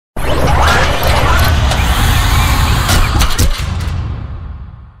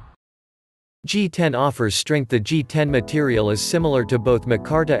G10 offers strength. The G10 material is similar to both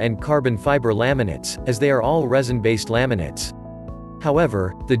micarta and carbon fiber laminates, as they are all resin-based laminates.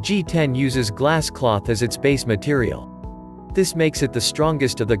 However, the G10 uses glass cloth as its base material. This makes it the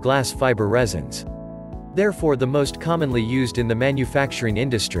strongest of the glass fiber resins. Therefore, the most commonly used in the manufacturing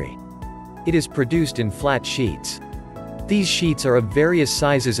industry. It is produced in flat sheets. These sheets are of various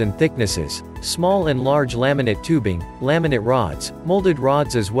sizes and thicknesses: small and large laminate tubing, laminate rods, molded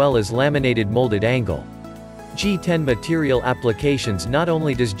rods, as well as laminated molded angle. G10 material applications. Not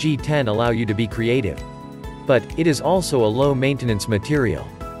only does G10 allow you to be creative, but it is also a low maintenance material.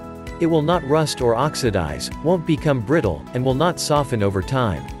 It will not rust or oxidize, won't become brittle, and will not soften over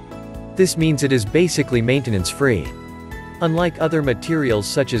time. This means it is basically maintenance free. Unlike other materials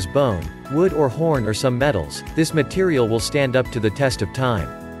such as bone, wood or horn or some metals, this material will stand up to the test of time.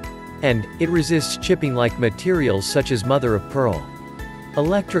 And it resists chipping like materials such as mother of pearl.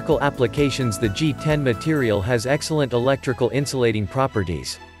 Electrical applications. The G10 material has excellent electrical insulating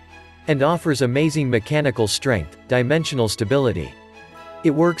properties and offers amazing mechanical strength, dimensional stability.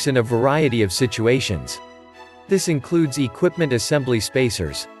 It works in a variety of situations. This includes equipment assembly,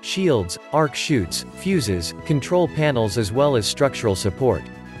 spacers, shields, arc chutes, fuses, control panels, as well as structural support.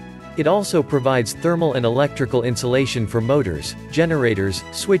 It also provides thermal and electrical insulation for motors, generators,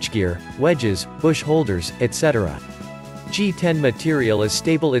 switchgear, wedges, bush holders, etc. G10 material is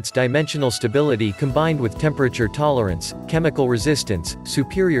stable. Its dimensional stability combined with temperature tolerance, chemical resistance,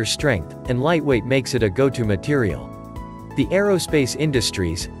 superior strength, and lightweight makes it a go-to material. The aerospace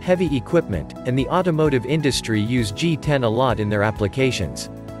industries, heavy equipment, and the automotive industry use G10 a lot in their applications.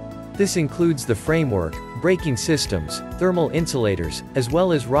 This includes the framework, braking systems, thermal insulators, as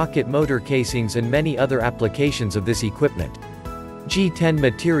well as rocket motor casings and many other applications of this equipment. G10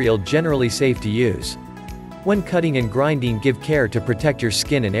 material generally safe to use. When cutting and grinding, give care to protect your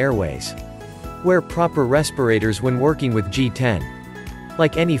skin and airways. Wear proper respirators when working with G10.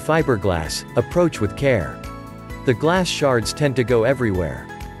 Like any fiberglass, approach with care. The glass shards tend to go everywhere.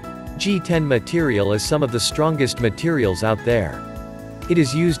 G10 material is some of the strongest materials out there. It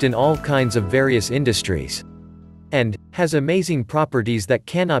is used in all kinds of various industries and has amazing properties that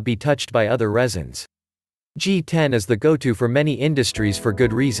cannot be touched by other resins. G10 is the go-to for many industries for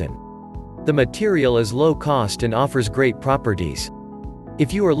good reason. The material is low cost and offers great properties.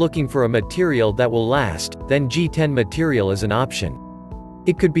 If you are looking for a material that will last, then G10 material is an option.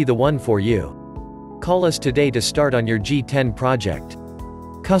 It could be the one for you. Call us today to start on your G10 project.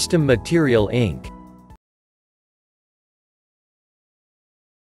 Custom Material Inc.